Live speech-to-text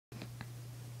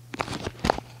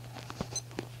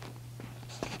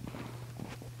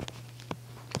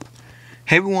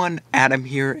Hey everyone, Adam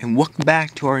here, and welcome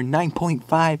back to our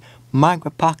 9.5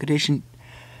 Minecraft Pocket Edition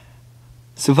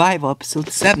Survival Episode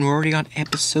 7. We're already on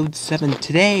Episode 7.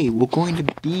 Today, we're going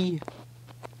to be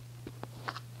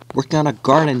working on a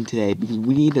garden today, because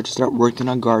we need to start working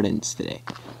on gardens today.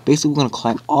 Basically, we're going to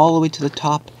climb all the way to the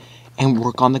top and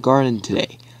work on the garden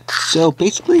today. So,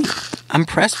 basically, I'm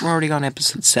impressed we're already on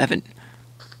Episode 7.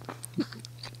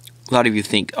 A lot of you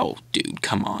think, oh, dude,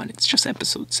 come on, it's just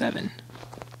Episode 7.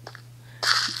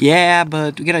 Yeah,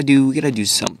 but we gotta do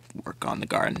some work on the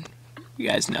garden. You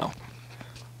guys know.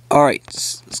 Alright,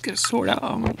 let's get a sword out.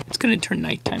 It's gonna turn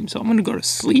nighttime, so I'm gonna go to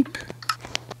sleep.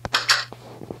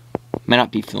 Might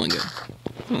not be feeling good.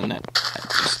 Feeling that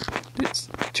it's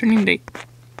turning day.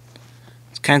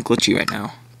 It's kinda glitchy right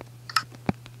now.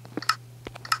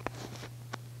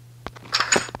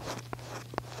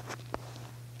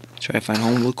 Try to find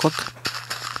home real quick.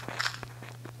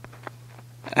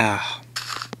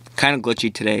 Kind of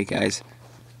glitchy today, guys.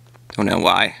 Don't know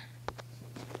why.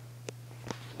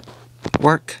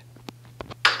 Work.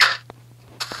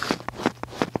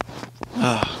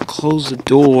 Close the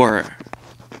door.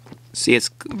 See, it's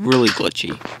really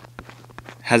glitchy.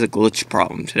 Has a glitch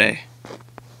problem today.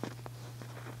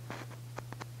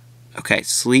 Okay,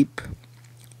 sleep.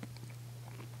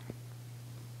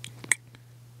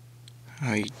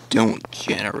 I don't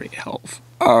generate health.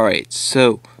 Alright,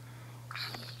 so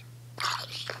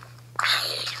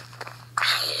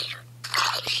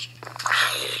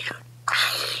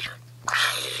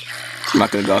I'm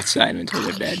not gonna go outside until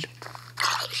they're dead.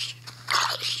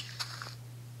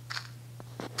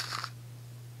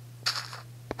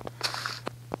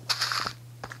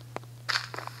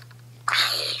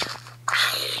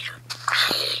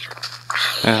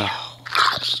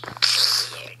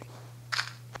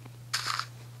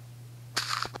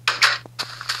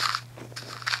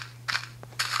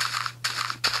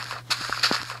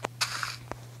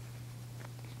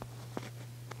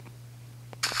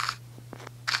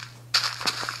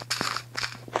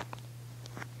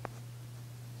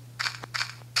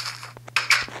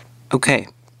 Okay.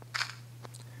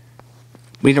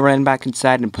 We need to run back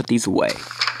inside and put these away.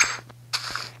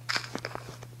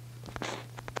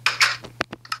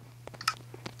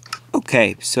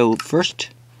 Okay, so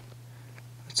first,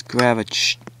 let's grab a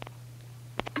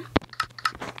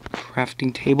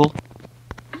crafting table.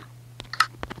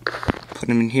 Put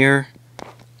them in here.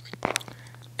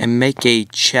 And make a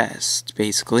chest,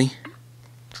 basically.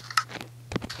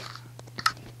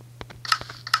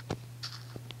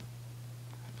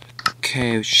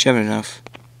 Okay, we should have enough.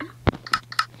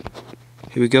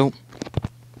 Here we go.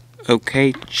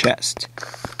 Okay, chest.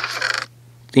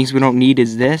 Things we don't need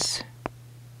is this.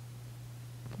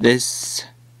 This.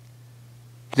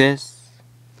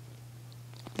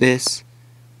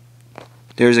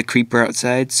 There's a creeper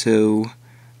outside, so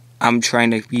I'm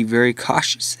trying to be very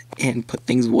cautious and put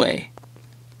things away.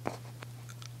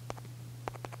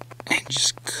 And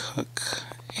just cook.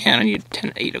 And I need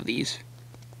 8 of these.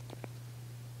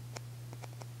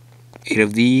 8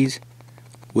 of these.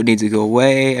 Wood needs to go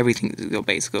away. Everything needs to go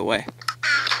basically away.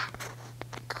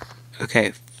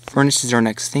 Okay, furnace is our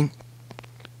next thing.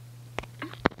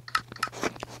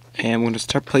 And I'm going to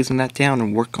start placing that down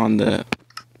and work on the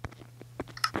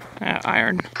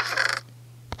iron.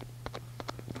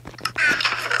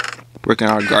 Working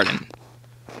on our garden.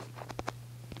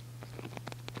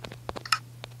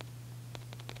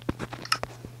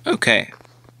 Okay.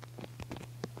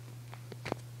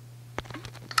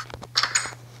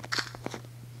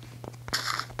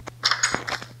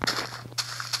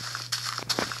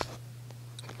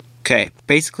 Okay,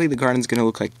 basically the garden's gonna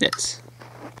look like this.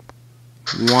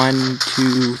 1,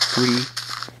 2, 3,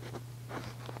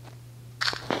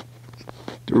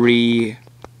 3,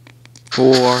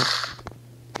 4.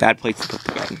 Bad place to put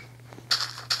the garden.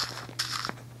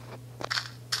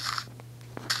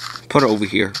 Put it over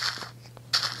here.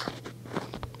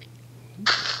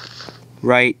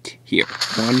 Right here.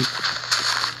 1,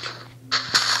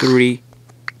 3,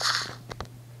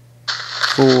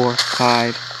 4,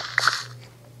 5.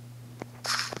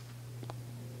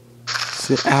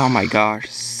 Oh my gosh,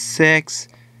 6,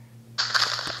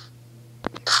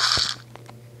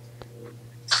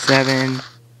 7,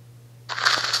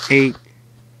 8,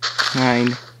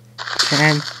 9,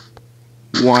 10,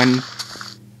 1,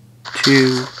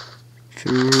 2,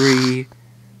 3,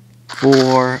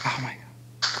 4, oh my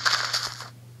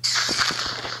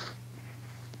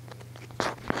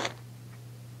god,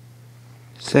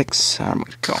 6, I'm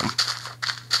gonna go.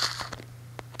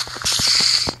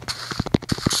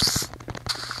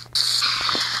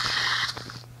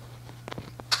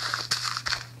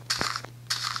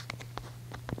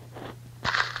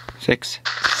 6,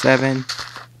 7,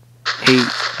 8,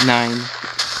 9,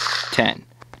 10.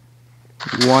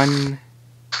 1,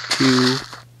 2,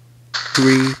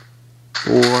 3,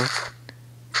 4,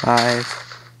 5,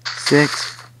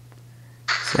 6,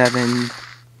 7,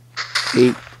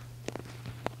 8,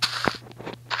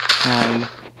 9,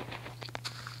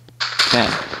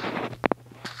 10.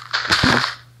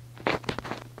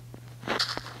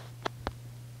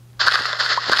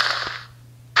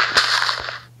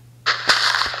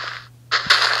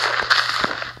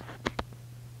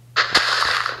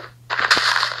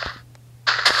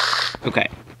 Okay.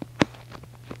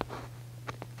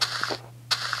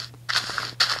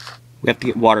 We have to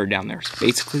get water down there. So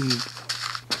basically,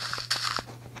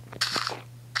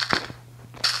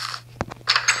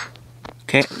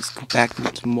 okay, let's go back and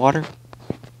get some water.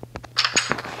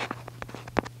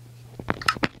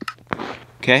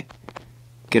 Okay,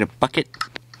 get a bucket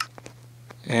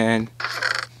and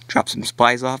drop some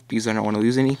supplies off because I don't want to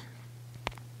lose any.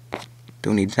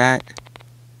 Don't need that.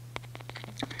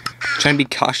 Trying to be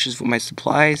cautious with my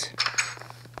supplies.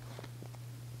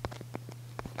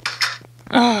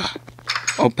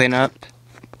 Open up.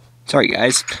 Sorry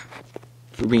guys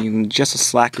for being just a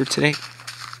slacker today.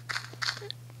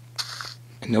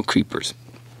 And no creepers.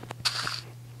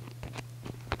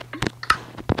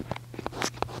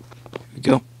 Here we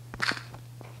go.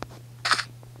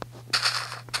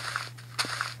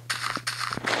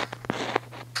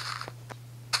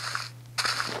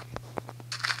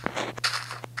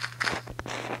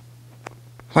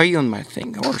 Why are you on my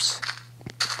thing, horse?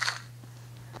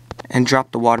 And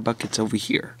drop the water buckets over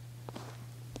here.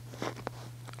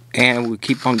 And we'll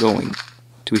keep on going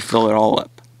till we fill it all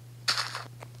up.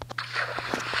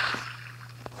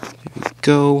 There we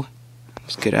go.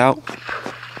 Let's get out.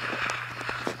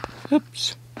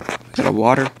 Oops. Got a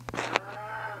water.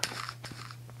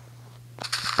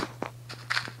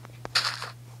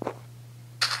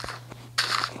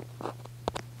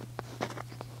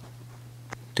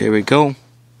 There we go.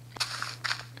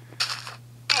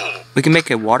 We can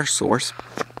make a water source,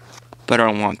 but I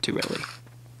don't want to really.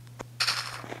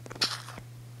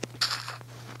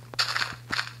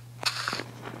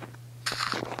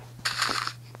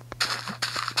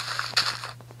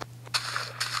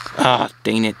 Ah,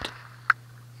 dang it.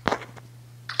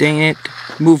 Dang it.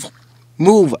 Move.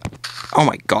 Move. Oh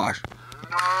my gosh.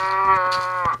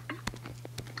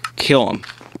 Kill him.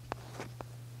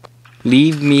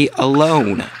 Leave me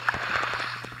alone.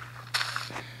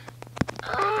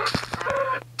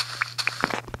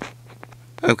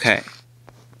 Okay.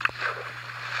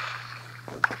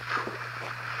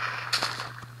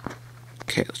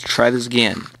 Okay, let's try this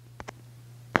again.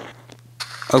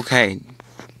 Okay.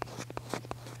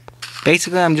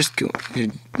 Basically, I'm just going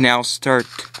to now start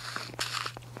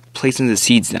placing the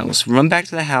seeds down. Let's run back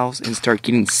to the house and start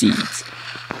getting seeds.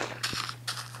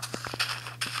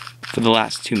 For the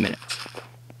last 2 minutes.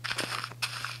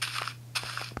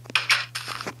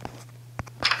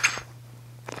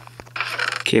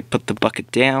 Okay, put the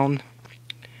bucket down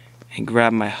and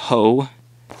grab my hoe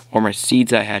or my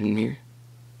seeds I had in here.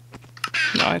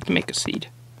 No, I have to make a seed.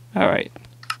 Alright.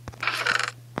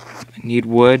 I need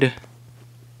wood,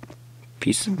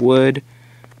 piece of wood,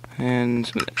 and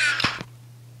some of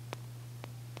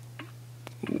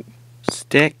this.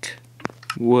 Stick,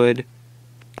 wood,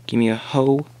 give me a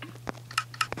hoe,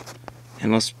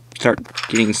 and let's start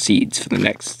getting seeds for the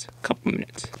next couple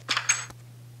minutes.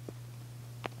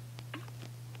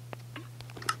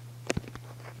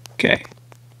 Okay.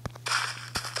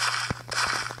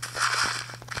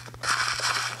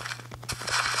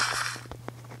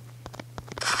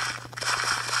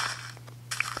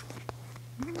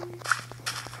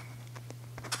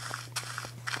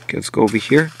 Okay, let's go over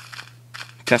here.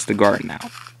 Test the garden now.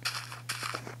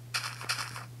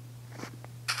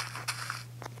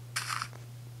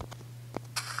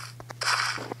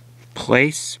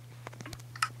 Place.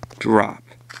 Drop.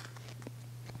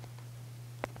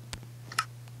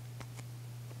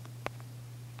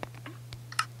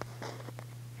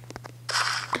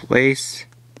 Place.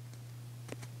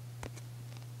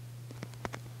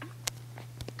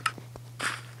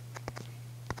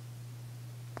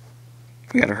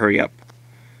 We gotta hurry up.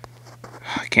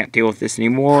 I can't deal with this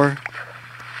anymore.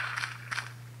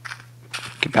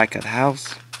 Get back at the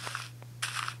house.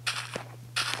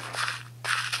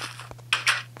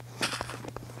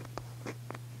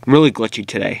 Really glitchy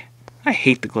today. I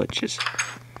hate the glitches.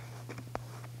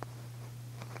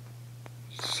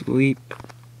 Sleep.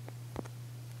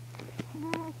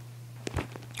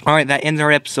 Alright, that ends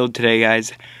our episode today,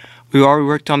 guys. We already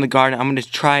worked on the garden. I'm going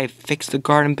to try fix the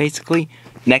garden, basically.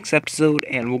 next episode,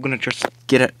 and we're gonna just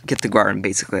get the garden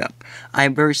basically up.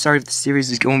 I'm very sorry if the series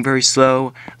is going very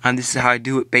slow. This is how I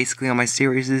do it basically on my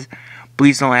series.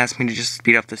 Please don't ask me to just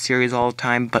speed up the series all the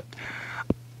time, but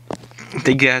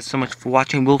thank you guys so much for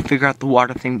watching. We'll figure out the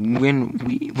water thing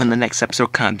when the next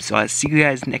episode comes. So I'll see you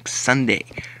guys next Sunday,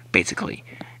 basically.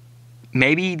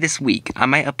 Maybe this week. I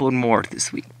might upload more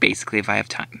this week, basically, if I have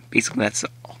time. Basically, that's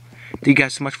all. Thank you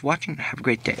guys so much for watching. Have a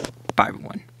great day. Bye,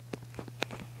 everyone.